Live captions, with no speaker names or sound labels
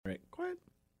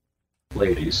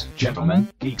Ladies, gentlemen,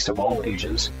 geeks of all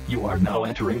ages, you are now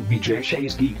entering BJ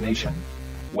Shea's Geek Nation.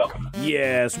 Welcome.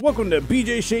 Yes, welcome to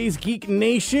BJ Shea's Geek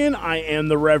Nation. I am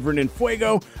the Reverend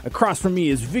Infuego. Across from me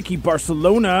is Vicky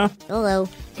Barcelona. Hello.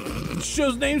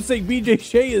 Show's namesake BJ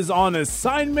Shea is on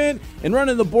assignment, and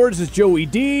running the boards is Joey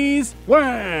D's. Wah!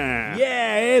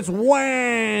 Yeah, it's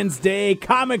Wednesday,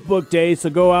 comic book day,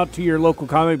 so go out to your local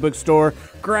comic book store,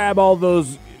 grab all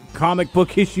those comic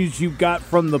book issues you got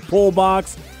from the pull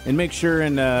box, and make sure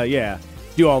and,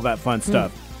 do all that fun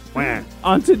stuff.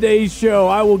 On today's show,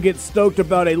 I will get stoked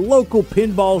about a local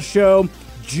pinball show.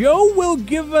 Joe will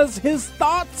give us his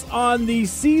thoughts on the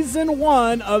season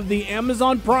 1 of the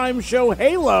Amazon Prime show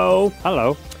Halo.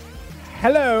 Hello.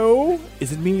 Hello.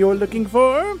 Is it me you're looking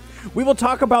for? We will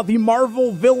talk about the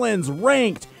Marvel villains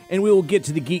ranked, and we will get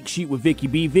to the Geek Sheet with Vicky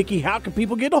B. Vicky, how can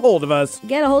people get a hold of us?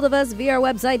 Get a hold of us via our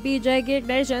website,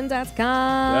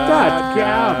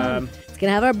 bjgeeknation.com. It's going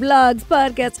to have our blogs,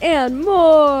 podcasts, and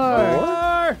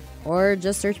more. Or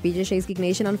just search BJ Shea's Geek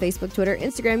Nation on Facebook, Twitter,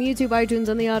 Instagram, YouTube, iTunes,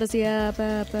 and the Odyssey app.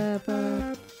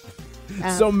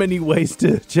 So many ways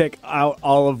to check out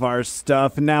all of our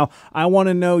stuff. Now, I want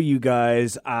to know, you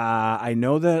guys, I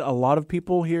know that a lot of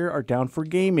people here are down for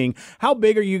gaming. How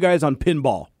big are you guys on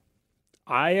pinball?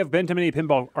 I have been to many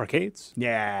pinball arcades.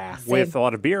 Yeah. With a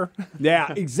lot of beer.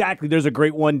 Yeah, exactly. There's a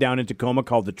great one down in Tacoma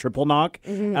called the Triple Knock,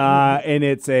 and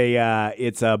it's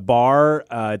a bar,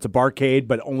 it's a barcade,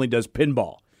 but only does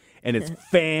pinball. And it's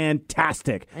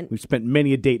fantastic. We've spent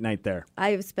many a date night there.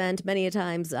 I've spent many a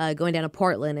times going down to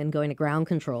Portland and going to Ground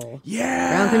Control. Yeah.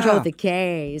 Ground Control with the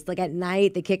K. It's like at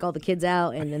night, they kick all the kids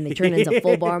out, and then they turn into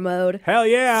full bar mode. Hell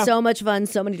yeah. So much fun,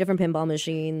 so many different pinball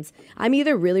machines. I'm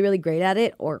either really, really great at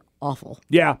it or awful.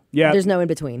 Yeah. There's no in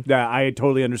between. Yeah, I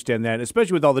totally understand that,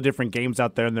 especially with all the different games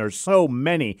out there, and there's so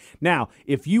many. Now,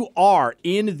 if you are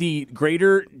in the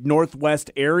greater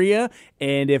Northwest area,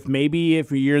 and if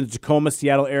you're in the Tacoma,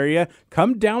 Seattle area,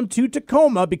 come down to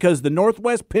Tacoma because the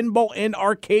Northwest Pinball and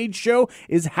Arcade Show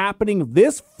is happening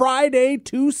this Friday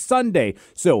to Sunday.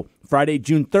 So, Friday,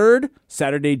 June 3rd,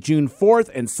 Saturday, June 4th,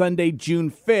 and Sunday, June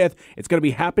 5th. It's going to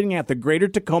be happening at the Greater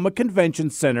Tacoma Convention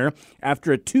Center.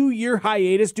 After a 2-year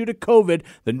hiatus due to COVID,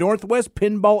 the Northwest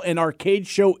Pinball and Arcade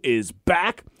Show is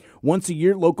back. Once a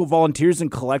year, local volunteers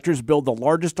and collectors build the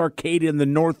largest arcade in the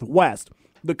Northwest.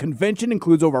 The convention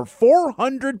includes over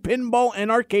 400 pinball and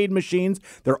arcade machines.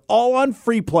 They're all on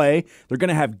free play. They're going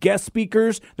to have guest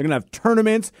speakers. They're going to have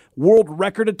tournaments, world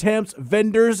record attempts,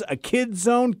 vendors, a kids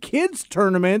zone, kids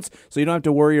tournaments, so you don't have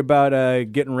to worry about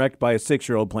getting wrecked by a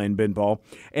 6-year-old playing pinball.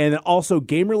 And also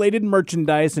game-related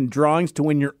merchandise and drawings to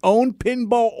win your own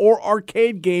pinball or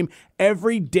arcade game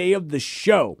every day of the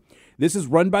show. This is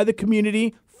run by the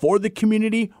community, for the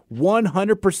community,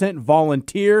 100%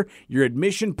 volunteer. Your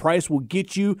admission price will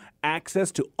get you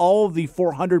access to all of the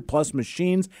 400-plus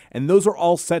machines, and those are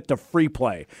all set to free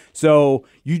play. So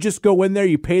you just go in there,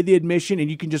 you pay the admission,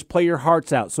 and you can just play your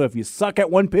hearts out. So if you suck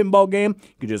at one pinball game,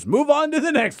 you can just move on to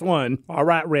the next one. All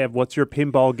right, Rev, what's your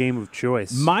pinball game of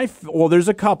choice? Well, there's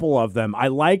a couple of them. I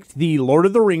liked the Lord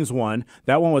of the Rings one.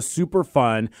 That one was super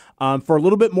fun. For a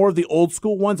little bit more of the old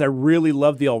school ones, I really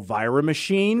love the Elvira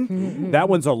machine. That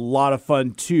one's a lot of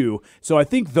fun, too. So I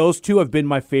think those two have been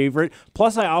my favorite.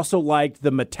 Plus, I also liked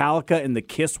the Metallica and the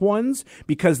Kiss ones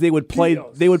because they would play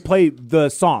the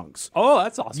songs. Oh,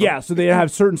 that's awesome. Yeah, so they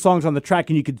have certain songs on the track,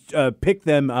 and you could pick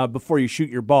them before you shoot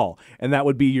your ball, and that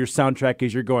would be your soundtrack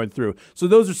as you're going through. So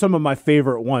those are some of my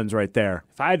favorite ones right there.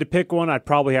 If I had to pick one, I'd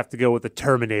probably have to go with the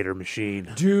Terminator machine.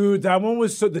 Dude, that one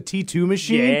was the T2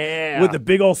 machine? Yeah. With the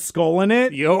big old skull in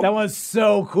it? Yep. That was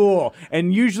so cool.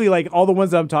 And usually, like, all the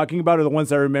ones that I'm talking about are the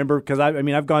ones I remember because,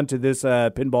 I've gone to this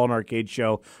pinball and arcade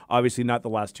show, obviously not the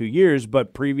last 2 years,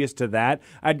 but previous to that,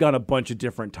 I'd gone a bunch of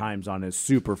different times on it.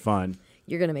 Super fun.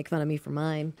 You're going to make fun of me for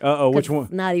mine. Uh-oh, which one?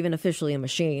 It's not even officially a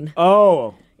machine.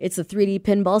 Oh. It's a 3D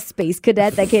pinball Space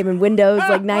Cadet that came in Windows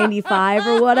like 95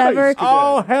 or whatever.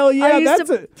 Oh, hell yeah. I used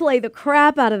to play the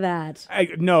crap out of that.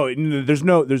 No, there's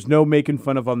no making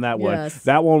fun of on that one. Yes.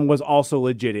 That one was also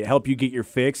legit. It helped you get your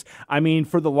fix. I mean,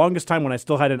 for the longest time when I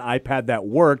still had an iPad that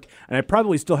worked, and I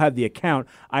probably still had the account,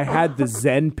 I had the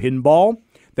Zen pinball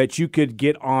that you could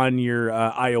get on your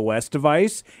iOS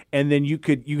device, and then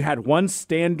you had one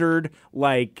standard,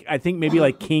 like, I think maybe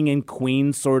like king and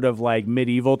queen sort of like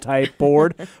medieval type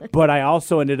board, but I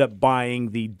also ended up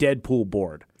buying the Deadpool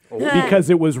board. because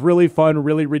it was really fun,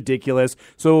 really ridiculous.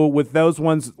 So with those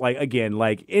ones,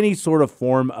 like any sort of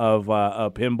form of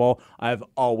pinball, I've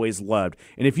always loved.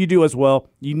 And if you do as well,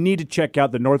 you need to check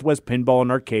out the Northwest Pinball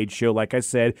and Arcade Show, like I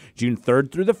said, June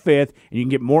 3rd through the 5th, and you can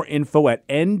get more info at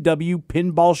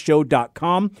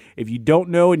nwpinballshow.com. If you don't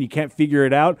know and you can't figure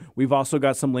it out, we've also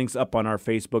got some links up on our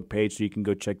Facebook page, so you can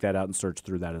go check that out and search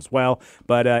through that as well.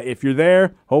 But if you're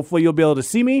there, hopefully you'll be able to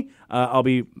see me. I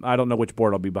don't know which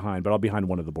board I'll be behind, but I'll be behind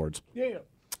one of the boards. Yeah.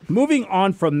 Moving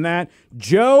on from that,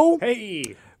 Joe.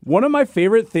 Hey. One of my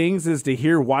favorite things is to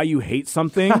hear why you hate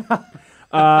something.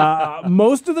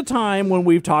 Most of the time when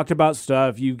we've talked about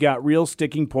stuff, you've got real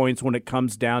sticking points when it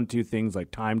comes down to things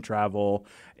like time travel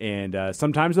and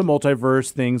sometimes the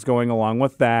multiverse things going along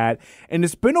with that. And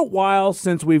it's been a while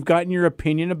since we've gotten your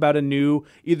opinion about a new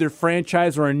either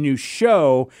franchise or a new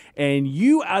show. And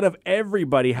you, out of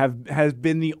everybody, has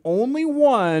been the only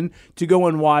one to go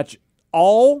and watch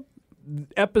all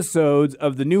episodes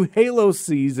of the new Halo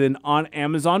season on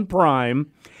Amazon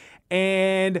Prime.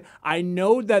 And I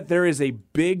know that there is a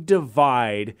big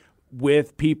divide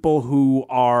with people who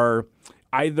are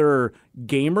either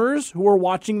gamers who are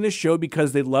watching this show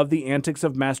because they love the antics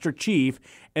of Master Chief,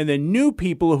 and then new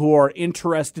people who are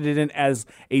interested in it as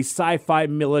a sci-fi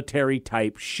military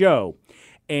type show.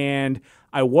 And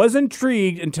I was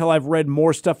intrigued until I've read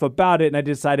more stuff about it, and I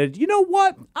decided, you know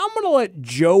what? I'm going to let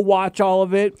Joe watch all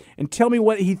of it and tell me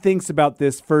what he thinks about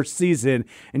this first season.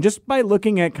 And just by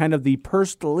looking at kind of the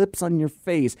pursed lips on your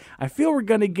face, I feel we're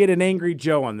going to get an angry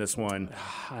Joe on this one.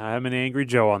 I'm an angry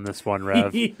Joe on this one,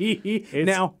 Rev.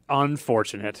 It's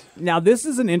unfortunate. Now, this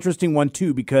is an interesting one,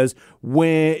 too, because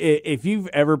if you've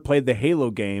ever played the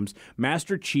Halo games,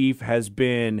 Master Chief has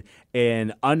been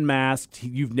an unmasked,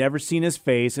 you've never seen his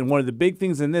face, and one of the big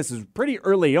things in this is pretty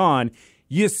early on,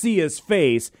 you see his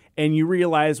face, and you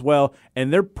realize, well,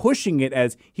 and they're pushing it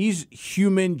as he's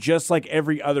human just like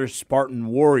every other Spartan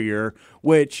warrior,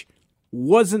 which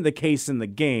wasn't the case in the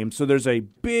game, so there's a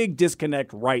big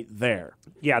disconnect right there.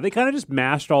 Yeah, they kind of just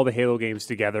mashed all the Halo games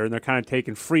together, and they're kind of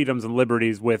taking freedoms and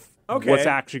liberties with what's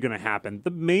actually going to happen.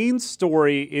 The main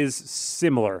story is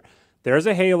similar. There's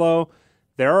a Halo,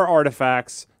 there are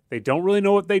artifacts, they don't really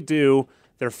know what they do,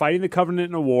 they're fighting the Covenant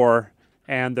in a war,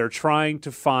 and they're trying to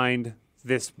find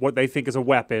this, what they think is a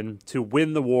weapon, to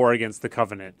win the war against the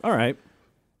Covenant. All right.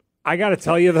 I got to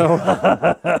tell you,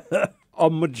 though, a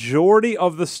majority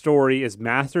of the story is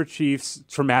Master Chief's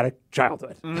traumatic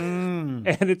childhood.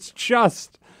 And it's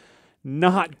just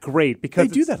not great because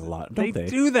they do that a lot, don't they? They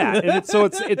do that. And it's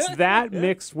that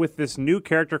mixed with this new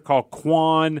character called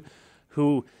Quan,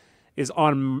 who is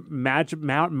on Mount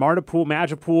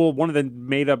Majapul, one of the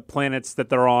made-up planets that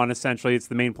they're on, essentially. It's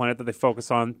the main planet that they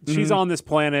focus on. She's on this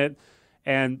planet,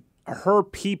 and her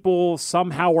people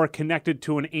somehow are connected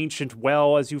to an ancient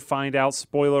well, as you find out.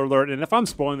 Spoiler alert. And if I'm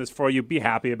spoiling this for you, be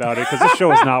happy about it, because this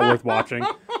show is not worth watching.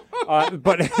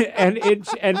 But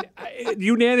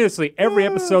unanimously, every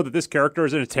episode that this character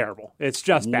is in is terrible. It's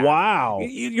just bad. Wow.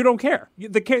 You don't care.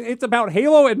 It's about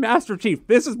Halo and Master Chief.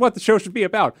 This is what the show should be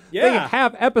about. Yeah. They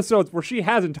have episodes where she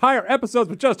has entire episodes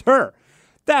with just her.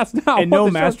 That's not and no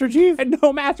Master Chief? And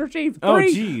no Master Chief. Oh,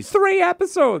 jeez. 3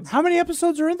 episodes. How many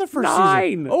episodes are in the first 9.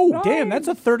 season? Oh, 9. Damn, that's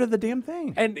a third of the damn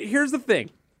thing. And here's the thing.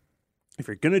 If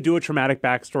you're going to do a traumatic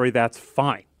backstory, that's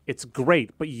fine. It's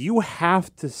great. But you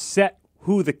have to set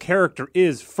who the character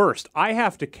is first. I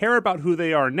have to care about who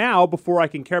they are now before I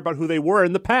can care about who they were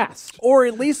in the past. Or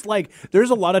at least,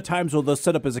 there's a lot of times where they'll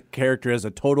set up as a character as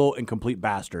a total and complete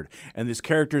bastard. And this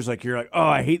character's you're like, oh,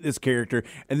 I hate this character.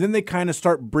 And then they kind of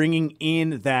start bringing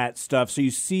in that stuff. So you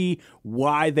see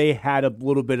why they had a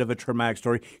little bit of a traumatic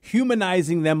story,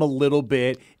 humanizing them a little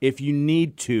bit if you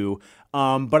need to.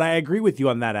 But I agree with you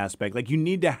on that aspect. You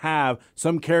need to have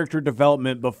some character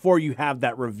development before you have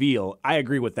that reveal. I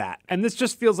agree with that. And this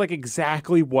just feels like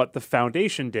exactly what the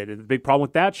Foundation did. And the big problem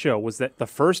with that show was that the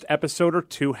first episode or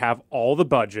 2 have all the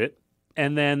budget,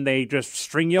 and then they just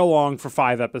string you along for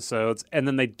 5 episodes, and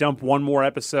then they dump one more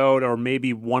episode or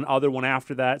maybe one other one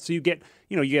after that. So you get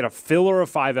a filler of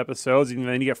 5 episodes, and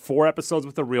then you get 4 episodes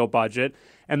with a real budget.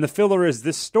 And the filler is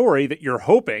this story that you're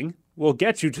hoping will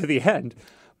get you to the end.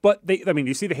 But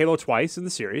you see the Halo twice in the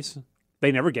series.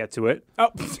 They never get to it. Oh,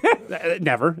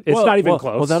 never. It's not even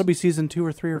close. Well, that'll be season 2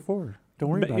 or 3 or 4. Don't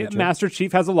worry about it. Master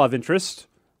Chief has a love interest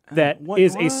that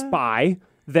is a spy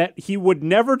that he would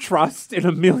never trust in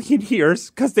a million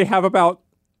years because they have about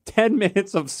 10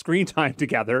 minutes of screen time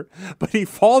together. But he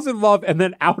falls in love and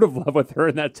then out of love with her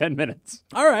in that 10 minutes.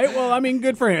 All right. Well,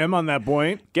 good for him on that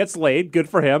point. Gets laid. Good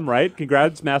for him, right?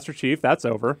 Congrats, Master Chief. That's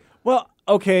over. Well,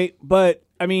 okay. But,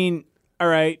 all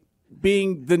right,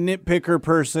 being the nitpicker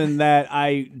person that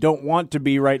I don't want to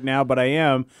be right now, but I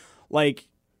am, like,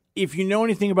 if you know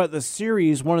anything about the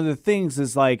series, one of the things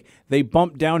is like they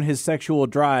bump down his sexual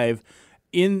drive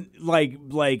in like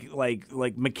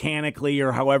mechanically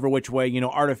or however which way,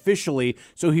 artificially,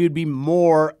 so he would be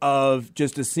more of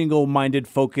just a single-minded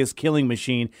focused killing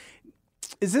machine.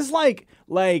 Is this like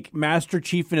Master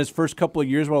Chief in his first couple of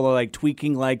years while they're like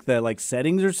tweaking like the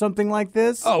settings or something like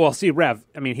this? Oh, well, see, Rev,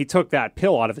 I mean, he took that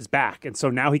pill out of his back, and so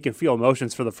now he can feel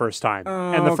emotions for the first time.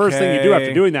 And the first thing you do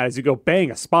after doing that is you go bang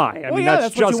a spy. I mean,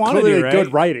 that's just clearly do, right?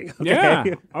 good writing. Okay?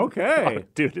 Yeah, okay. Oh,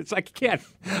 dude, it's like, you can't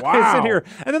Wow. sit here.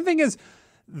 And the thing is,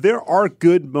 there are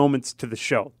good moments to the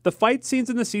show. The fight scenes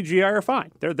in the CGI are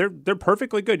fine. They're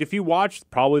perfectly good. If you watch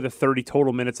probably the 30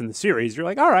 total minutes in the series, you're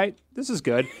like, all right, this is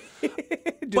good.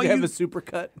 Do they have a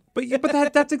supercut?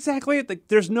 But that's exactly it. Like,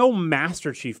 there's no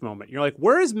Master Chief moment. You're like,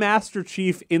 where is Master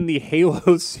Chief in the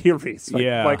Halo series?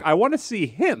 Like, I want to see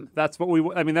him. That's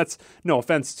what I mean, that's no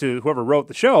offense to whoever wrote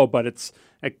the show, but it's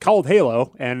called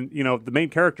Halo, and the main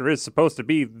character is supposed to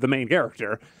be the main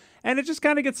character, and it just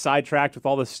kind of gets sidetracked with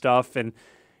all this stuff. And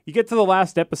you get to the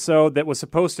last episode that was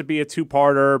supposed to be a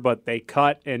two-parter, but they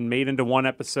cut and made into one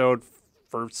episode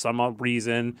for some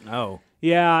reason. Oh.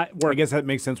 Yeah. I guess that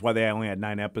makes sense why they only had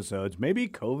 9 episodes. Maybe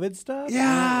COVID stuff?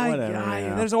 Yeah. Whatever.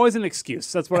 Yeah. There's always an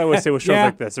excuse. That's what I always say with shows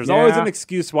like this. There's always an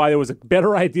excuse why there was a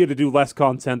better idea to do less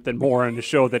content than more in a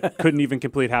show that couldn't even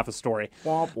complete half a story.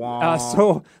 Womp womp.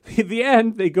 So in the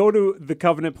end, they go to the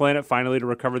Covenant planet finally to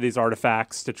recover these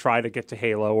artifacts to try to get to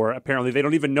Halo, where apparently they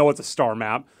don't even know it's a star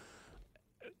map.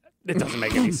 It doesn't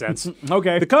make any sense.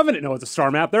 Okay. The Covenant know it's a star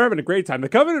map. They're having a great time. The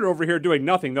Covenant are over here doing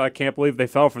nothing. I can't believe they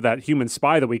fell for that human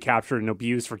spy that we captured and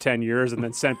abused for 10 years and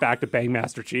then sent back to bang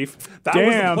Master Chief. That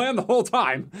was the plan the whole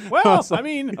time. Well, I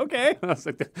mean, okay. I was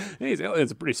like, these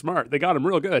aliens are pretty smart. They got him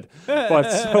real good. But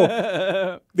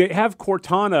so they have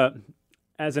Cortana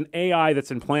as an AI that's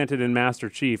implanted in Master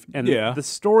Chief. And the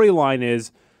storyline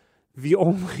is the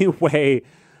only way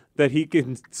that he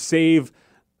can save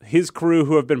his crew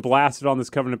who have been blasted on this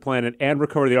Covenant planet and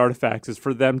recover the artifacts is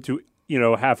for them to,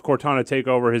 have Cortana take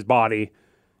over his body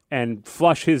and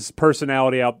flush his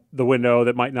personality out the window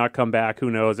that might not come back.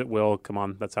 Who knows? It will. Come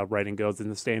on. That's how writing goes in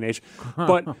this day and age.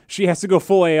 But she has to go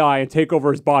full AI and take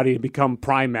over his body and become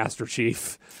Prime Master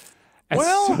Chief. And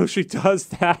so she does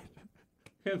that.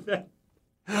 And then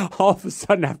all of a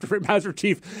sudden, after Master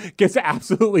Chief gets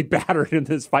absolutely battered in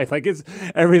this fight, like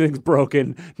everything's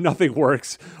broken, nothing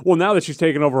works. Well, now that she's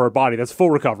taken over her body, that's full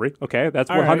recovery. Okay, that's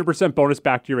 100% bonus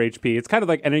back to your HP. It's kind of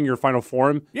like ending your final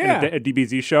form in a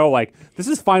DBZ show. Like, this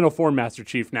is final form Master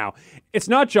Chief now. It's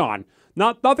not John,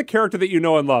 not the character that you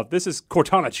know and love. This is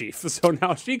Cortana Chief. So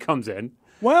now she comes in.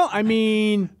 Well,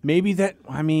 maybe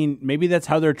that's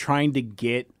how they're trying to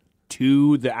get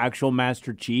to the actual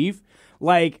Master Chief.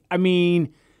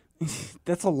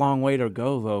 That's a long way to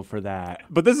go, though, for that.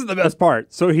 But this is the best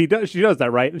part. So she does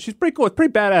that, right? And she's pretty cool. It's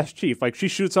pretty badass Chief. Like, she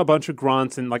shoots a bunch of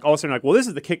grunts and, like, all of a sudden, like, well, this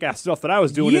is the kick-ass stuff that I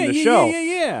was doing in the show.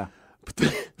 Yeah.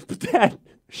 But then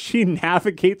she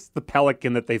navigates the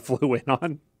Pelican that they flew in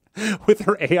on with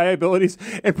her AI abilities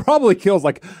and probably kills,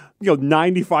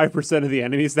 95% of the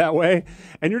enemies that way.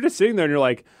 And you're just sitting there and you're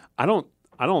like, I don't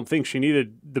think she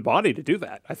needed the body to do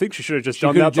that. I think she should have just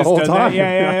done that the whole time.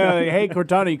 Yeah. Hey,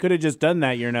 Cortana, you could have just done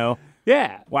that,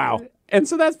 Yeah. Wow. And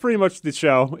so that's pretty much the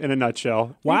show in a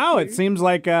nutshell. Wow, it seems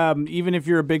like even if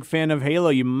you're a big fan of Halo,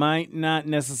 you might not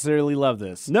necessarily love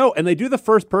this. No, and they do the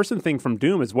first-person thing from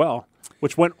Doom as well,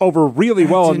 which went over really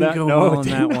well in that.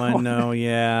 No,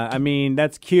 yeah. I mean,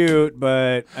 that's cute,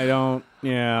 but I don't.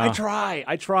 Yeah.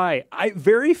 I try.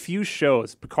 Very few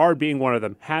shows, Picard being one of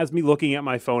them, has me looking at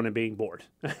my phone and being bored.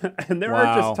 And there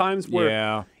are just times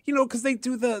where, because they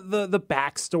do the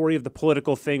backstory of the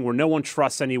political thing where no one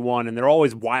trusts anyone and they're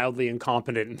always wildly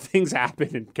incompetent and things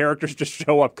happen and characters just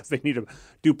show up because they need to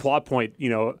do plot point,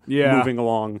 moving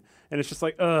along. And it's just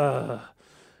like, oh,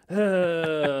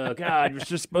 God, you're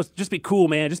just supposed to just be cool,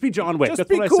 man. Just be John Wick. That's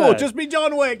what I said. Just be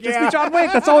John Wick. Just be John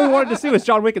Wick. That's all we wanted to see was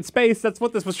John Wick in space. That's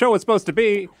what this show was supposed to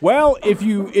be. Well, if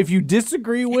you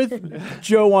disagree with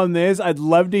Joe on this, I'd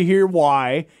love to hear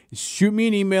why. Shoot me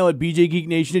an email at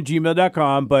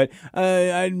bjgeeknation@gmail.com, but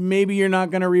maybe you're not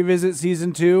going to revisit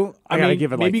season 2.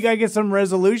 Maybe you got to get some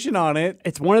resolution on it.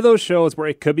 It's one of those shows where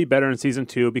it could be better in season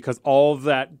 2 because all of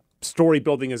that story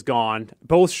building is gone.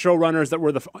 Both showrunners that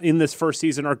were in this first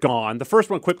season are gone. The first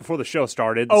one quit before the show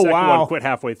started. The second one quit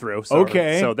halfway through. So,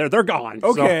 So they're gone.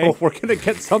 Okay. So we're going to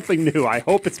get something new. I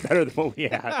hope it's better than what we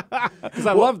had. Because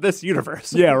I love this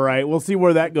universe. Yeah, right. We'll see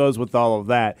where that goes with all of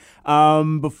that.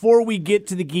 Before we get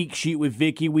to the Geek Sheet with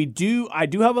Vicky, I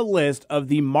do have a list of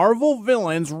the Marvel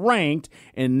villains ranked,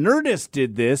 and Nerdist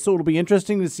did this, so it'll be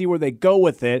interesting to see where they go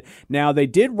with it. Now, they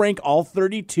did rank all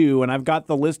 32, and I've got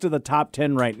the list of the top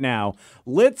 10 right now.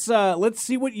 Let's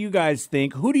see what you guys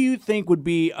think. Who do you think would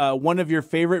be one of your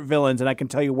favorite villains? And I can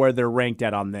tell you where they're ranked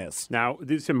at on this. Now,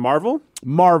 this is Marvel?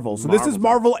 Marvel. So this is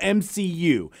Marvel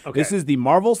MCU. Okay. This is the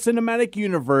Marvel Cinematic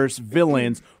Universe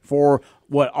villains for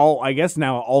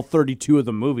all 32 of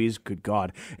the movies. Good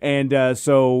God. And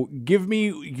so give me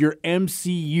your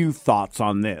MCU thoughts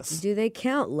on this. Do they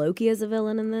count Loki as a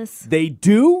villain in this? They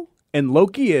do. And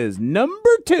Loki is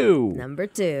number 2. Number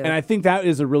 2. And I think that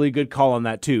is a really good call on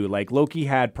that, too. Like, Loki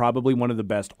had probably one of the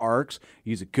best arcs.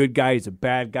 He's a good guy. He's a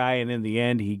bad guy. And in the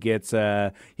end, he gets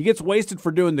wasted for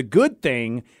doing the good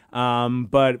thing.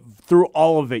 But through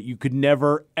all of it, you could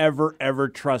never, ever, ever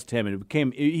trust him.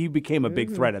 And he became a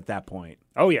big threat at that point.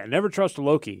 Oh, yeah. Never trust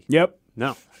Loki. Yep.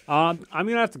 No. I'm going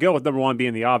to have to go with number 1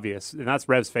 being the obvious. And that's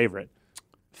Rev's favorite.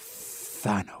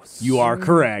 Thanos. You are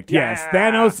correct. Yeah. Yes,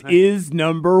 Thanos is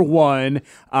number 1.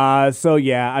 So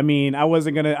yeah, I mean, I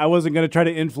wasn't gonna try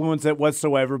to influence it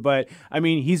whatsoever, but I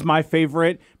mean, he's my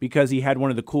favorite because he had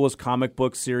one of the coolest comic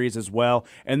book series as well.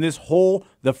 And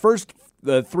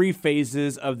the 3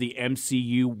 phases of the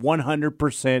MCU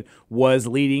 100% was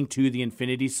leading to the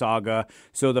Infinity Saga.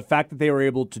 So the fact that they were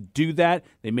able to do that,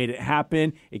 they made it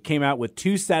happen. It came out with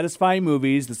 2 satisfying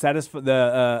movies.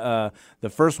 The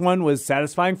first one was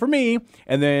satisfying for me,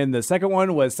 and then the second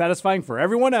one was satisfying for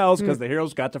everyone else because the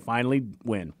heroes got to finally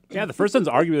win. Yeah, the first one's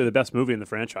arguably the best movie in the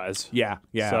franchise. Yeah.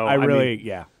 So, I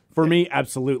mean, For me,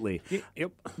 absolutely.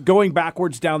 Yep. Going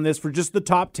backwards down this for just the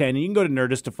top 10, and you can go to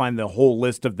Nerdist to find the whole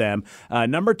list of them.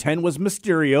 Number 10 was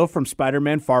Mysterio from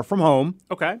Spider-Man Far From Home.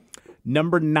 Okay.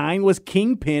 Number 9 was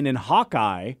Kingpin and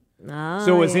Hawkeye. Oh,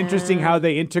 So it was interesting how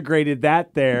they integrated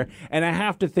that there. And I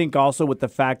have to think also with the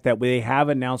fact that they have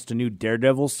announced a new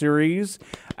Daredevil series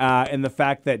and the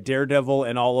fact that Daredevil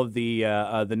and all of the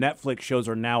Netflix shows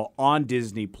are now on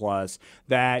Disney Plus,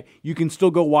 that you can still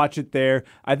go watch it there.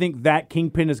 I think that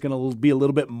Kingpin is going to be a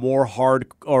little bit more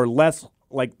hard or less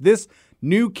like this.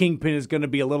 New Kingpin is going to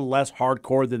be a little less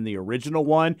hardcore than the original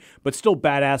one, but still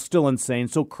badass, still insane,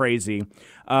 still crazy.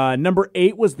 Number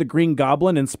 8 was the Green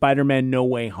Goblin in Spider-Man No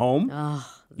Way Home.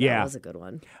 Oh, that was a good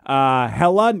one.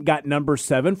 Hela got number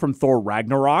 7 from Thor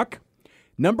Ragnarok.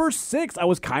 Number 6, I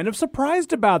was kind of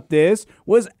surprised about this,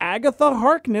 was Agatha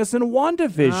Harkness in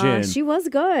WandaVision. She was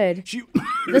good.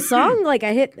 The song,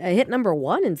 I hit number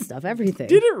 1 and stuff, everything.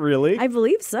 Did it really? I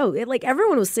believe so.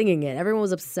 Everyone was singing it. Everyone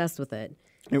was obsessed with it.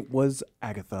 It was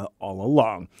Agatha all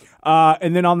along.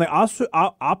 And then on the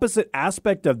opposite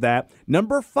aspect of that,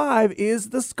 number 5 is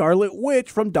the Scarlet Witch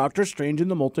from Doctor Strange in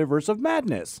the Multiverse of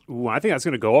Madness. Ooh, I think that's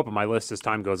going to go up on my list as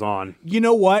time goes on. You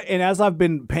know what? And as I've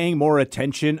been paying more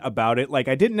attention about it,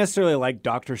 I didn't necessarily like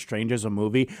Doctor Strange as a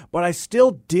movie, but I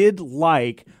still did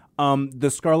like the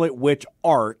Scarlet Witch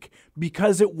arc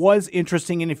because it was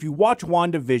interesting. And if you watch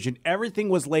WandaVision, everything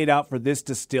was laid out for this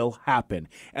to still happen.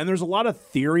 And there's a lot of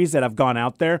theories that have gone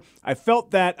out there. I felt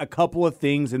that a couple of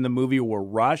things in the movie were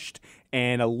rushed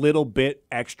and a little bit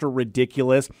extra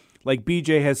ridiculous. Like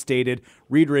BJ has stated,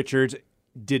 Reed Richards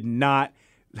did not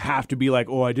have to be like,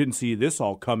 oh, I didn't see this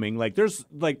all coming. There's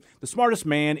the smartest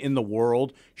man in the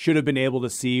world should have been able to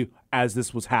see as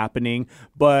this was happening,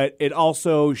 but it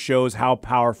also shows how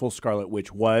powerful Scarlet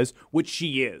Witch was, which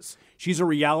she is. She's a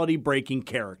reality-breaking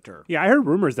character. Yeah, I heard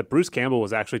rumors that Bruce Campbell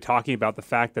was actually talking about the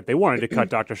fact that they wanted to cut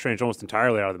Doctor Strange almost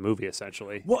entirely out of the movie,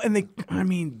 essentially. Well, and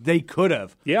they could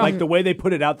have. Yeah. The way they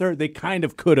put it out there, they kind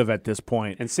of could have at this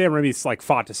point. And Sam Raimi's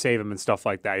fought to save him and stuff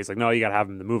like that. He's like, no, you got to have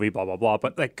him in the movie, blah, blah, blah.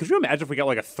 But could you imagine if we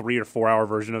got a 3 or 4 hour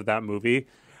version of that movie?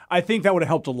 I think that would have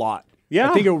helped a lot. Yeah.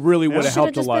 I think it really would have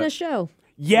helped a lot. Should have just been a show.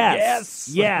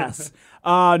 Yes.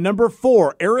 Number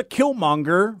 4, Eric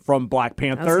Killmonger from Black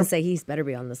Panther. I was going to say he's better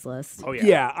be on this list. Oh, yeah.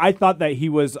 Yeah, I thought that he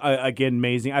was, again,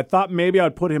 amazing. I thought maybe I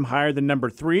would put him higher than number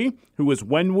 3, who was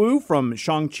Wenwu from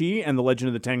Shang-Chi and the Legend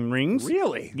of the Ten Rings.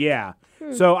 Really? Yeah.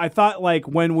 So I thought,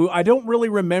 Wenwu, I don't really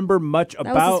remember much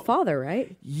about... That was his father,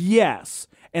 right? Yes.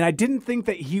 And I didn't think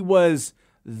that he was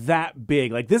that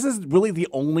big. This is really the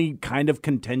only kind of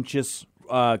contentious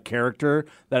character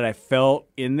that I felt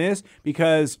in this,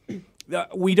 because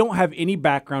we don't have any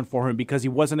background for him because he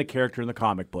wasn't a character in the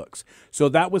comic books. So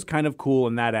that was kind of cool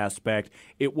in that aspect.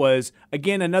 It was,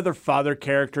 again, another father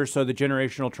character, so the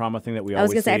generational trauma thing that we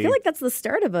always see. I was going to say, I feel like that's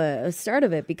the start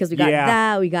of it because we got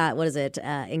that, we got, what is it,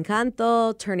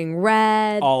 Encanto, Turning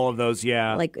Red. All of those,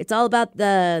 yeah. Like, it's all about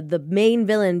the main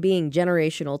villain being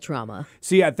generational trauma.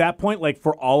 See, at that point, like,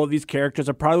 for all of these characters,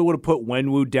 I probably would have put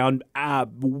Wenwu down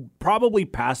probably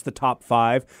past the top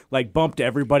 5, like, bumped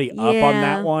everybody up on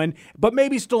that one. But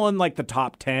maybe still in like the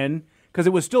top 10 because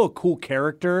it was still a cool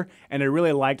character. And I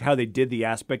really liked how they did the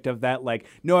aspect of that. Like,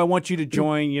 no, I want you to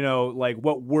join, like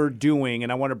what we're doing.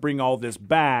 And I want to bring all this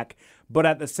back. But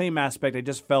at the same aspect, I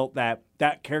just felt that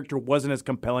that character wasn't as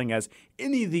compelling as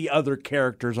any of the other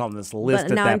characters on this list.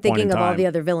 But now I'm thinking of all the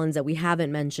other villains that we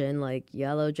haven't mentioned, like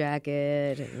Yellow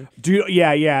Jacket. Dude,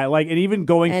 yeah, like, and even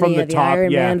going from the top,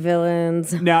 Iron Man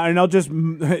villains. Now, and I'll just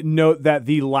note that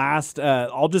the last,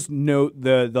 I'll just note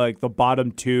the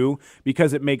bottom 2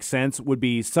 because it makes sense. Would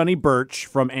be Sonny Birch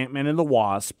from Ant-Man and the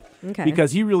Wasp,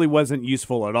 because he really wasn't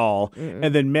useful at all,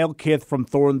 and then Malekith from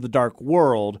Thor in the Dark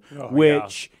World,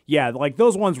 which. Yeah, like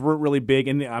those ones weren't really big.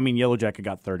 And I mean, Yellow Jacket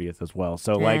got 30th as well.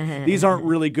 So like these aren't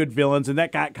really good villains. And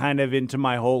that got kind of into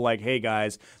my whole like, hey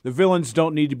guys, the villains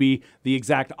don't need to be the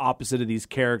exact opposite of these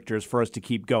characters for us to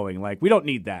keep going. Like we don't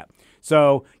need that.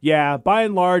 So, yeah, by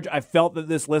and large, I felt that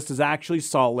this list is actually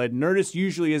solid. Nerdist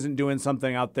usually isn't doing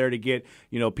something out there to get,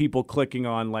 people clicking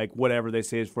on, like, whatever they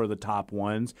say is for the top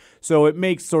ones. So it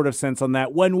makes sort of sense on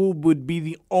that. Wenwu would be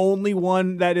the only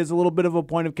one that is a little bit of a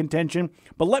point of contention.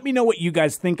 But let me know what you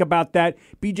guys think about that.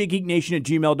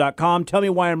 BJGeekNation@gmail.com. Tell me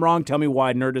why I'm wrong. Tell me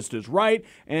why Nerdist is right.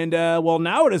 And, well,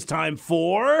 now it is time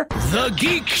for... The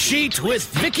Geek Sheet with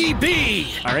Vicky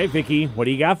B. All right, Vicky, what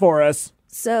do you got for us?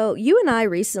 So you and I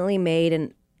recently made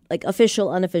an official,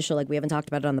 unofficial, like we haven't talked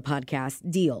about it on the podcast,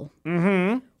 deal.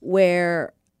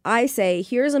 Where I say,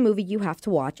 here's a movie you have to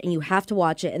watch, and you have to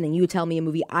watch it, and then you tell me a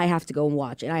movie I have to go and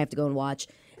watch, and I have to go and watch,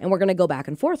 and we're going to go back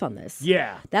and forth on this.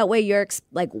 Yeah. That way you're,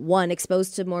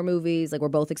 exposed to more movies, like we're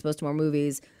both exposed to more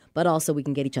movies, but also we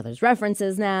can get each other's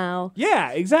references now.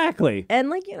 Yeah, exactly.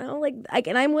 And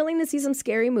and I'm willing to see some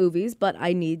scary movies, but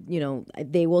I need,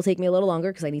 they will take me a little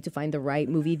longer because I need to find the right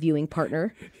movie viewing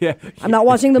partner. Yeah. I'm not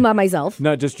watching them by myself.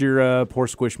 Not just your poor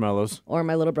Squishmallows. Or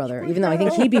my little brother, even though I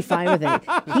think he'd be fine with it.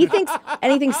 He thinks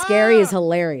anything scary is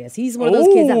hilarious. He's one of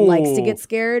those kids that likes to get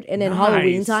scared. And in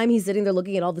Halloween time, he's sitting there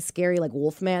looking at all the scary,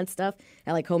 Wolfman stuff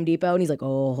at, Home Depot. And he's like,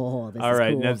 oh, this all is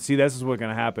right. cool. Now, see, this is what's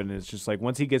going to happen. It's just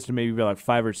once he gets to maybe be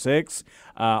 5 or 6,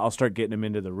 I'll start getting him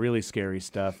into the really scary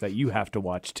stuff that you have to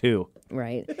watch, too.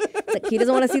 Right. It's like he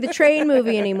doesn't want to see the train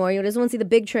movie anymore. He doesn't want to see the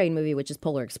big train movie, which is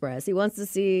Polar Express. He wants to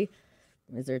see...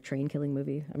 Is there a train killing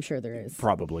movie? I'm sure there is.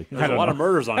 Probably. There's a lot of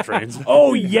murders on trains.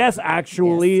 Oh, yes,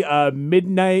 actually. Yes.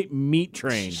 Midnight Meat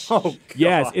Train. Oh, God.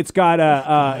 Yes, it's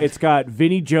got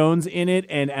Vinnie Jones in it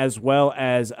and as well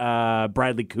as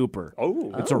Bradley Cooper.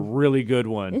 Oh. It's a really good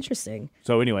one. Interesting.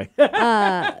 So anyway. So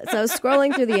I was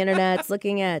scrolling through the internet,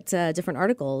 looking at different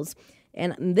articles.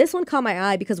 And this one caught my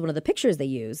eye because of one of the pictures they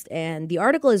used. And the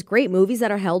article is great movies that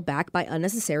are held back by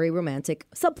unnecessary romantic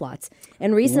subplots.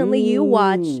 And recently you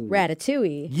watched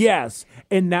Ratatouille. Yes.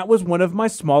 And that was one of my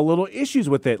small little issues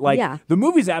with it. The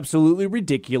movie's absolutely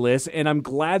ridiculous, and I'm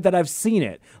glad that I've seen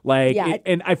it.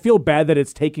 And I feel bad that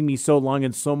it's taking me so long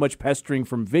and so much pestering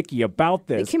from Vicky about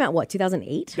this. It came out,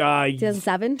 2008?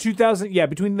 2007? 2000, yeah,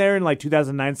 between there and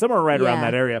 2009, somewhere right around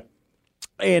that area.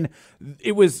 And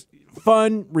it was...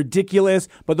 fun, ridiculous,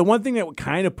 but the one thing that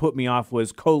kind of put me off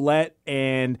was Colette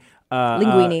and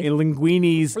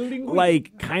Linguini's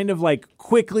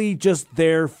quickly just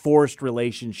their forced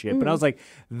relationship, and I was like,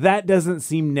 that doesn't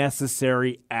seem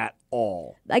necessary at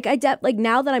all.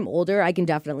 Now that I'm older, I can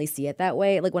definitely see it that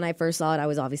way. When I first saw it, I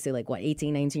was obviously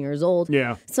 18, 19 years old.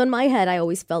 Yeah. So in my head, I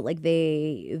always felt like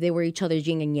they were each other's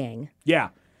yin and yang. Yeah.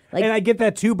 And I get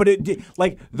that too, but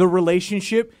the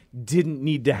relationship didn't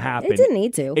need to happen. It didn't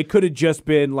need to. It could have just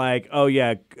been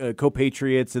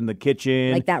co-patriots in the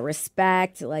kitchen. That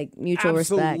respect, mutual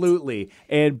respect. Absolutely.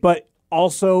 But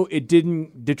also it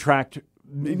didn't detract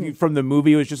from the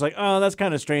movie. It was just that's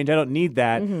kind of strange. I don't need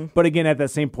that. But again, at that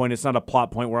same point, it's not a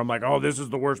plot point where I'm like, oh, this is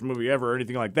the worst movie ever or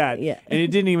anything like that. Yeah. And it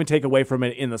didn't even take away from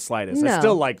it in the slightest. No. I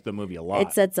still liked the movie a lot.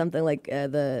 It said something like,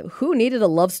 who needed a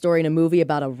love story in a movie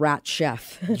about a rat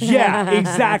chef? Yeah,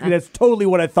 exactly. That's totally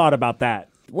what I thought about that.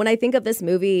 When I think of this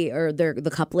movie or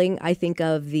the coupling, I think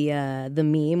of the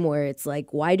meme where it's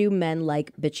why do men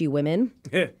like bitchy women?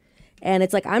 And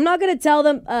it's I'm not going to tell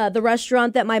them the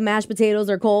restaurant that my mashed potatoes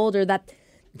are cold or that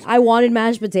I wanted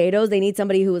mashed potatoes. They need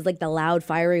somebody who was like the loud,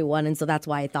 fiery one, and so that's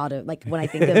why I thought of like when I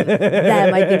think of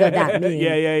them, I think of that meme.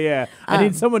 Yeah. I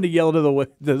need someone to yell to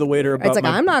the waiter about. It's like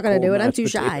I'm not going to do it. I'm mashed too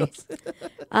shy.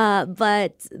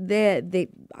 But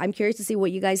I'm curious to see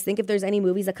what you guys think. If there's any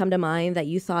movies that come to mind that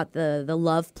you thought the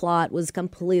love plot was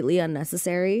completely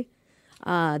unnecessary.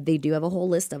 They do have a whole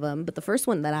list of them, but the first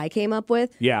one that I came up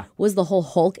with was the whole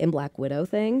Hulk and Black Widow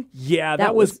thing. Yeah,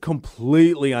 that was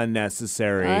completely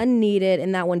unnecessary. Unneeded,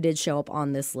 and that one did show up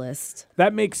on this list.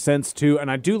 That makes sense, too, and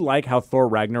I do like how Thor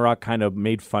Ragnarok kind of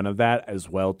made fun of that as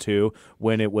well, too,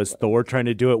 when it was Thor trying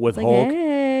to do it with Hulk.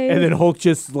 Hey. And then Hulk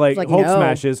just Hulk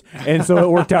smashes, and so it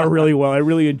worked out really well. I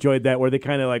really enjoyed that, where they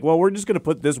kind of we're just going to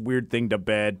put this weird thing to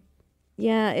bed.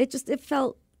 Yeah, it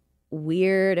felt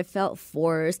weird. It felt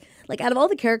forced. Like, out of all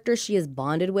the characters she is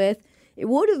bonded with, it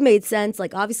would have made sense.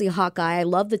 Like, obviously Hawkeye, I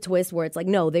love the twist where it's like,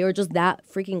 no, they were just that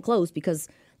freaking close because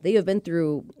they have been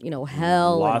through,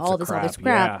 hell Lots and all of this crap. other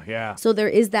crap. Yeah. So there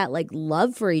is that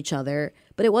love for each other,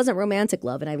 but it wasn't romantic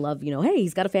love. And I love, hey,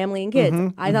 he's got a family and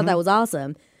kids. I thought that was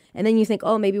awesome. And then you think,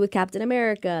 oh, maybe with Captain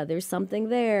America, there's something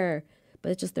there.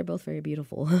 But it's just they're both very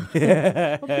beautiful.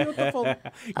 Beautiful.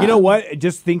 You know what?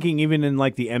 Just thinking, even in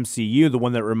the MCU, the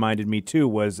one that reminded me too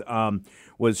was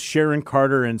Sharon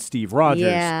Carter and Steve Rogers.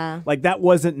 Yeah, that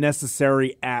wasn't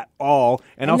necessary at all,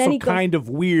 and also kind of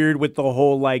weird with the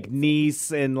whole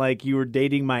niece and you were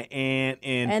dating my aunt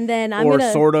and then we were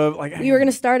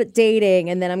gonna start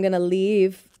dating, and then I'm gonna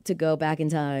leave to go back in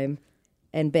time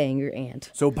and bang your aunt.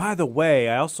 So, by the way,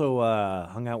 I also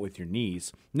hung out with your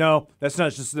niece. No, that's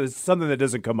not just something that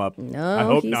doesn't come up. No, I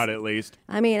hope not, at least.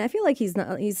 I mean, I feel like he's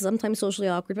sometimes socially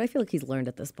awkward, but I feel like he's learned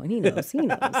at this point. He knows.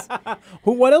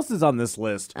 What else is on this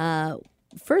list?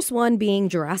 First one being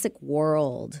Jurassic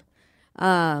World.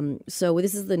 So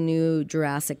this is the new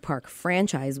Jurassic Park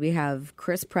franchise. We have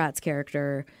Chris Pratt's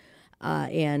character,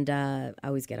 and I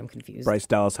always get him confused. Bryce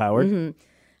Dallas Howard. Mm-hmm.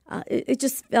 It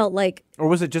just felt like... Or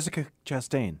was it Jessica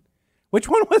Chastain? Which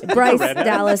one was it? Bryce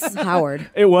Dallas Howard.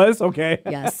 It was? Okay.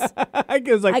 Yes. I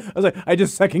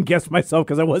just second guessed myself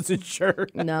because I wasn't sure.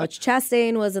 No,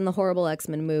 Chastain was in the horrible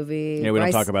X-Men movie. Yeah, we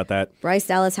don't talk about that. Bryce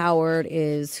Dallas Howard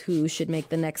is who should make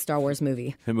the next Star Wars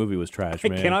movie. The movie was trash,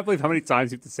 man. I cannot believe how many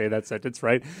times you have to say that sentence,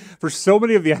 right? For so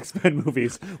many of the X-Men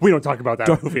movies, we don't talk about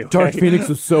that movie. Okay? Dark Phoenix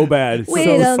was so bad. We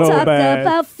don't talk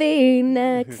about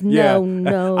Phoenix.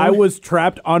 No. I was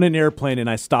trapped on an airplane and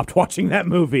I stopped watching that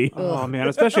movie. Oh, man,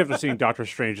 especially after seeing Doctor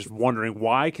Strange, just wondering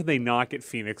why can they not get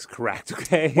Phoenix correct,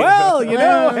 okay? Well,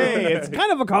 hey, it's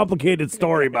kind of a complicated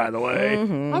story, by the way.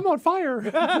 Mm-hmm. I'm on fire.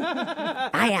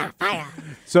 Fire.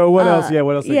 So what else? Yeah,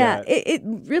 what else? Yeah, it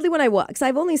really, when I watch, because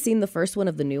I've only seen the first one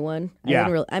of the new one.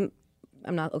 I'm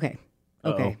not, okay.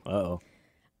 Uh-oh.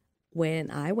 When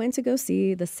I went to go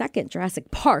see the second Jurassic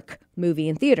Park movie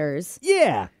in theaters,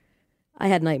 I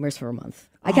had nightmares for a month.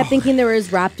 I kept thinking there was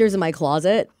raptors in my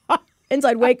closet. And so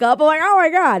I'd wake up, I'm like, oh my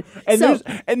God.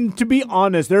 And to be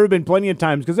honest, there have been plenty of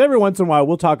times, because every once in a while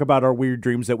we'll talk about our weird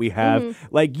dreams that we have.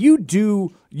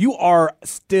 Mm-hmm. You are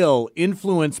still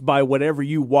influenced by whatever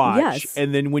you watch. Yes.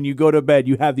 And then when you go to bed,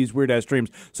 you have these weird ass dreams.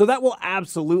 So that will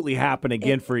absolutely happen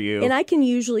again for you. And I can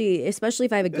usually, especially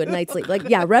if I have a good night's sleep,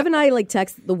 Rev and I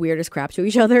text the weirdest crap to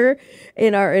each other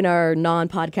in our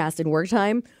non-podcast and work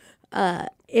time.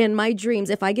 In my dreams,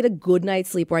 if I get a good night's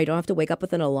sleep where I don't have to wake up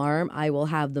with an alarm, I will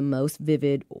have the most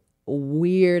vivid,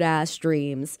 weird-ass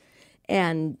dreams.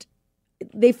 And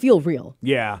they feel real.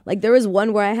 Yeah. There was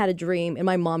one where I had a dream, and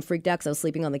my mom freaked out because I was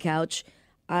sleeping on the couch.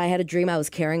 I had a dream I was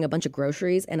carrying a bunch of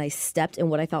groceries, and I stepped in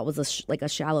what I thought was a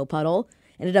shallow puddle.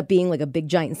 Ended up being a big,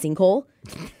 giant sinkhole.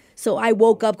 So I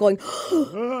woke up going,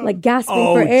 gasping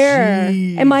for air.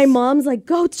 Geez. And my mom's like,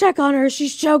 go check on her.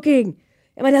 She's choking.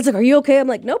 And my dad's like, are you okay? I'm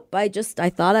like, nope. I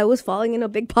thought I was falling in a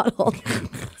big puddle.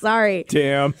 Sorry.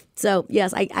 Damn. So,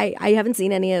 yes, I haven't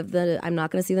seen any of I'm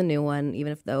not going to see the new one,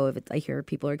 even if I hear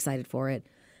people are excited for it.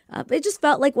 It just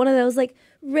felt like one of those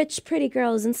rich, pretty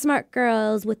girls and smart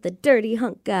girls with the dirty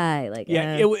hunk guy.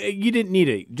 You didn't need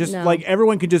it. Just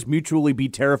everyone could just mutually be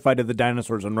terrified of the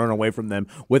dinosaurs and run away from them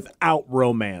without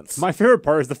romance. My favorite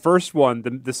part is the first one,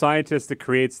 the scientist that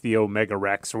creates the Omega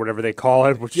Rex or whatever they call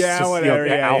it, which is just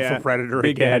alpha predator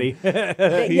Big again.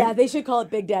 Daddy. They should call it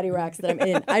Big Daddy Rex.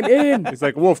 That I'm in. He's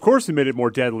like, well, of course we made it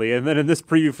more deadly. And then in this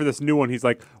preview for this new one, he's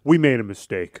like, we made a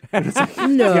mistake. And it's like,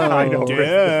 no. Yeah, I know.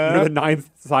 You're the ninth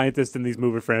scientist in these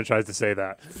movie franchises to say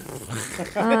that.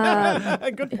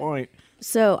 Good point.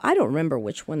 So I don't remember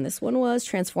which one this one was.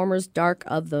 Transformers: Dark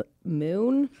of the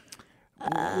Moon.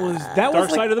 That Dark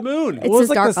was Side of the Moon. It was says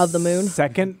like Dark of the Moon.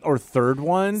 second or third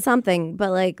one. Something,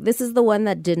 but like this is the one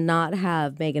that did not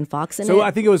have Megan Fox in it. So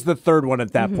I think it was the third one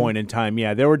at that point in time.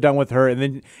 Yeah, they were done with her, and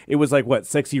then it was like what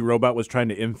Sexy Robot was trying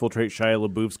to infiltrate Shia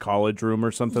LaBeouf's college room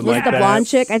or something Was like it the that. blonde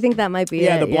chick? I think that might be it.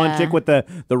 Yeah, the blonde chick with the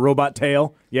robot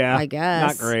tail. Yeah, I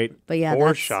guess. not great. But yeah, Poor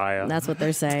that's, Shia. that's what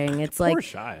they're saying. It's Poor like,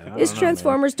 Shia. I don't is know,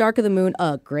 Transformers Dark of the Moon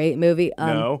a great movie?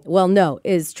 No. Well, no.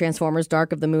 Is Transformers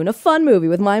Dark of the Moon a fun movie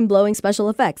with mind-blowing special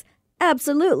effects?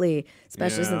 Absolutely.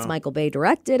 Especially since Michael Bay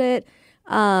directed it.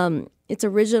 It's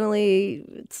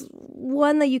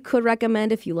one that you could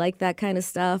recommend if you like that kind of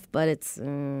stuff, but it's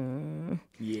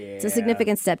a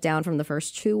significant step down from the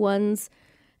first two ones.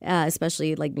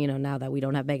 Especially like, now that we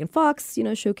don't have Megan Fox,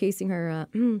 showcasing her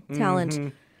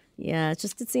talent. Yeah, it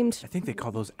seemed I think they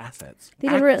call those assets. they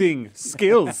didn't Acting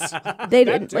skills. they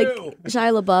didn't like too.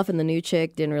 Shia LaBeouf and the new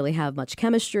chick didn't really have much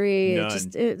chemistry. None.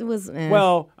 It was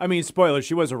Well, I mean, spoiler,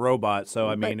 she was a robot, so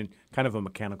I mean, kind of a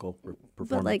mechanical performance.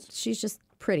 but like she's just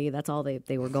pretty. That's all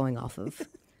they were going off of.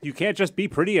 You can't just be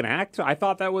pretty and act. I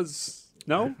thought that was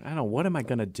no. I don't know, what am I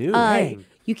going to do? Hey.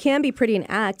 You can be pretty and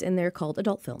act, and they're called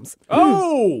adult films.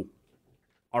 Oh!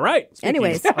 All right.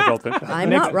 Anyways, Adulting. I'm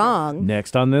not wrong.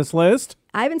 Next on this list,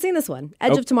 I haven't seen this one.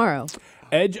 Edge of Tomorrow.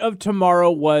 Edge of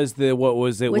Tomorrow was what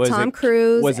was it? With was Tom it,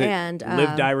 Cruise was it and,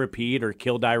 Live, Die, Repeat or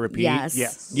Kill, Die, Repeat?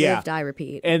 Yes. Yeah. Live, Die,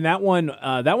 Repeat. And that one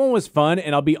was fun.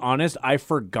 And I'll be honest, I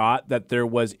forgot that there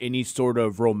was any sort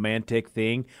of romantic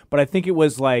thing. But I think it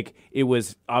was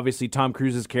obviously Tom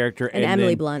Cruise's character And then-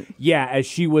 Emily Blunt. Yeah, as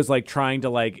she was like trying to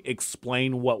like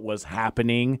explain what was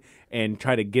happening and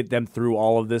try to get them through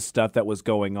all of this stuff that was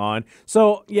going on.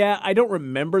 So yeah, I don't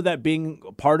remember that being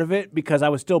part of it because I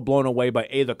was still blown away by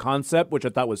the concept, which I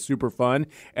thought was super fun,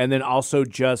 and then also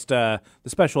just the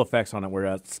special effects on it were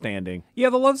outstanding.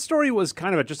 Yeah, the love story was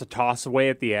kind of just a toss away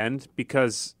at the end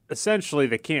because essentially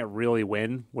they can't really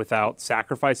win without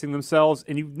sacrificing themselves,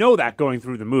 and you know that going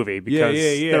through the movie because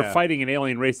they're fighting an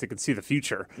alien race that can see the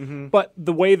future. But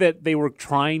the way that they were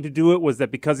trying to do it was that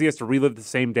because he has to relive the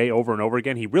same day over and over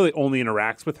again, he really only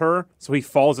interacts with her, so he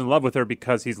falls in love with her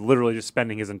because he's literally just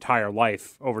spending his entire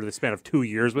life over the span of 2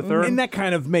 years with her. And that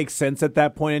kind of makes sense at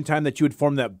that point in time that you would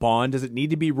form that bond. Does it need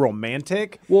to be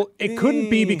romantic? Well, it couldn't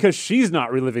be because she's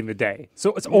not reliving the day,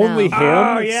 so it's only him.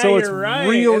 Oh, yeah, so it's you're right.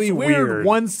 really it's weird.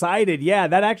 One-sided. Yeah,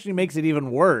 that actually makes it even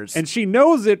worse. And she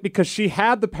knows it because she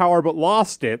had the power but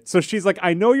lost it. So she's like,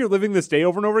 I know you're living this day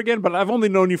over and over again, but I've only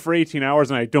known you for 18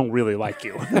 hours and I don't really like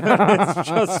you. It's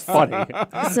just funny.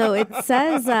 So it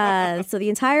says, so the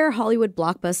entire Hollywood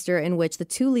blockbuster in which the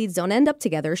two leads don't end up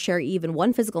together share even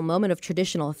one physical moment of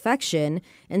traditional affection.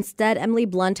 Instead, Emily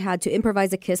Blunt had to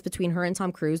improvise a kiss between her and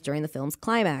Tom Cruise during the film's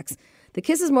climax. The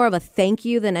kiss is more of a thank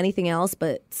you than anything else,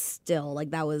 but still, like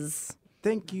that was...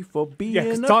 Thank you for being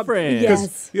 'cause a Tom- friend.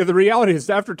 Yes. Yeah, the reality is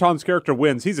after Tom's character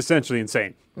wins, he's essentially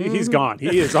insane. He's gone.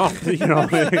 He is off.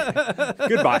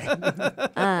 Goodbye.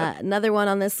 Another one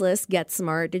on this list, Get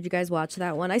Smart. Did you guys watch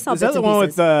that one? I saw Is that bits the and one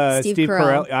with pieces. Steve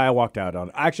Carell? I walked out on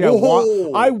it.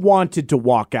 Actually, I wanted to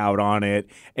walk out on it,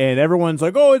 and everyone's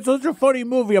like, "Oh, it's such a funny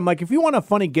movie." I'm like, if you want a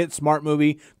funny Get Smart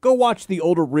movie, go watch the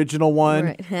old original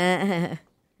one. Right.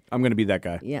 I'm gonna be that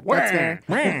guy. Yeah, that's fair.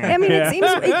 I mean, it seems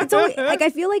it's only like I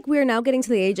feel like we're now getting to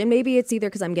the age, and maybe it's either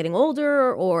because I'm getting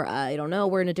older or I don't know.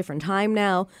 We're in a different time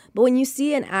now. But when you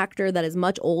see an actor that is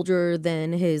much older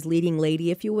than his leading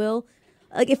lady, if you will,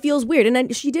 like it feels weird. And then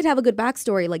she did have a good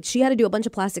backstory. Like she had to do a bunch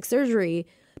of plastic surgery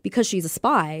because she's a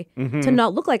spy to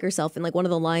not look like herself. And like one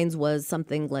of the lines was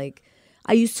something like,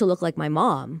 "I used to look like my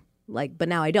mom." Like, but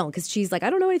now I don't, because she's like, I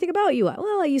don't know anything about you.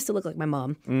 Well, I used to look like my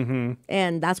mom.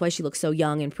 And that's why she looks so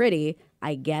young and pretty.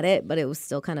 I get it, but it was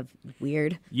still kind of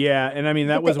weird. Yeah, and I mean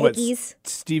that With was the what ickies.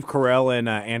 Steve Carell and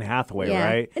Anne Hathaway,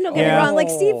 right? And don't get me wrong, like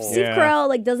Steve Yeah. Carell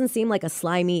like doesn't seem like a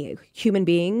slimy human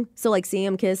being. So like seeing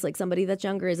him kiss like somebody that's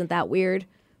younger isn't that weird,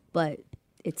 but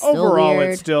it's still Overall,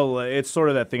 weird. it's still it's sort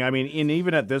of that thing. I mean, and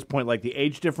even at this point, like the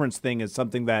age difference thing is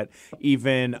something that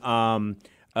even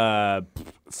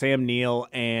Sam Neill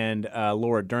and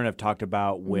Laura Dern have talked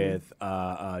about with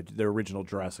the original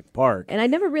Jurassic Park. And I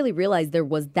never really realized there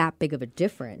was that big of a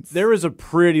difference. There is a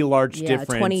pretty large yeah,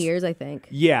 difference. 20 years, I think.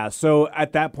 Yeah, so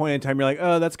at that point in time, you're like,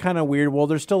 oh, that's kind of weird. Well,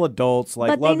 they're still adults. Like,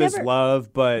 But they love is never-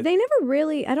 love, but They never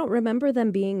really, I don't remember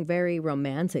them being very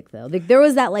romantic, though. There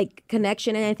was that, like,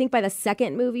 connection, and I think by the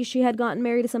second movie, she had gotten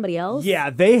married to somebody else. yeah,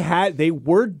 they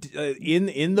were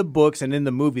in the books and in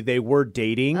the movie, they were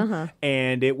dating,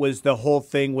 and it was the whole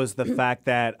thing thing was the fact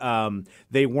that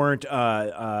they weren't.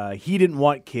 He didn't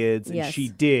want kids, and Yes. she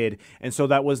did, and so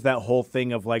that was that whole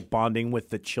thing of like bonding with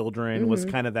the children was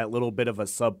kind of that little bit of a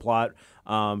subplot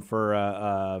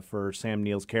for Sam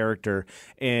Neill's character,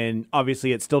 and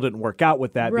obviously it still didn't work out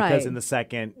with that because Right. in the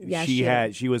second Yeah,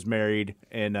 she was married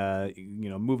and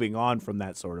moving on from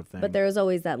that sort of thing. But there was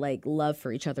always that like love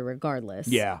for each other regardless.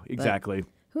 yeah, But exactly.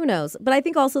 who knows? But I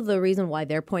think also the reason why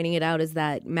they're pointing it out is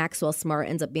that Maxwell Smart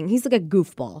ends up he's like a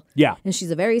goofball. Yeah. And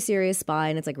she's a very serious spy,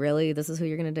 and it's like, really? This is who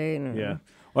you're going to date? Yeah.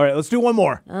 All right, let's do one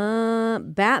more.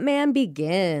 Batman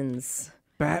Begins.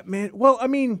 Batman. Well, I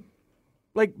mean,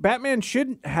 like Batman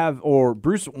shouldn't have, or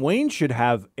Bruce Wayne should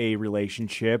have a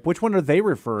relationship. Which one are they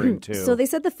referring to? So they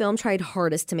said the film tried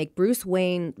hardest to make Bruce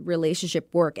Wayne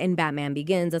relationship work, and Batman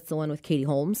Begins. That's the one with Katie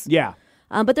Holmes. yeah.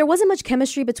 But there wasn't much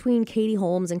chemistry between Katie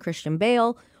Holmes and Christian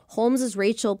Bale. Holmes'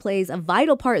 Rachel plays a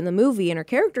vital part in the movie, and her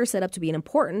character is set up to be an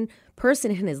important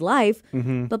person in his life.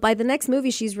 Mm-hmm. But by the next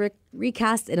movie, she's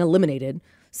recast and eliminated.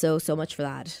 So much for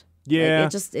that. Yeah.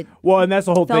 Like, well, and that's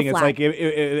the whole fell thing. It's flat. like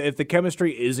if the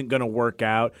chemistry isn't going to work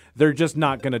out, they're just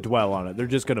not going to dwell on it. They're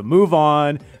just going to move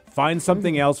on, find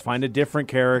something else, find a different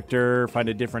character, find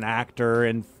a different actor,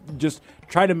 and just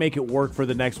try to make it work for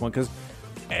the next one. Because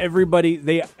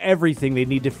everything they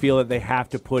need to feel that they have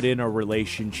to put in a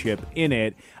relationship in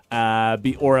it,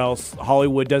 or else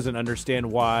Hollywood doesn't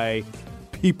understand why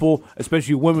people,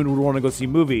 especially women, would want to go see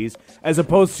movies as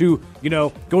opposed to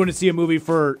going to see a movie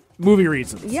for movie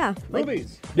reasons. Yeah. Like,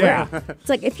 Yeah. it's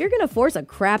like if you're going to force a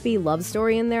crappy love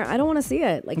story in there, I don't want to see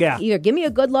it. Like, Yeah. either give me a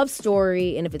good love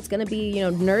story, and if it's going to be,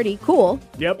 nerdy, cool.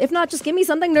 Yep. If not, just give me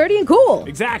something nerdy and cool.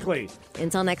 Exactly.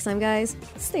 Until next time, guys,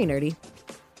 stay nerdy.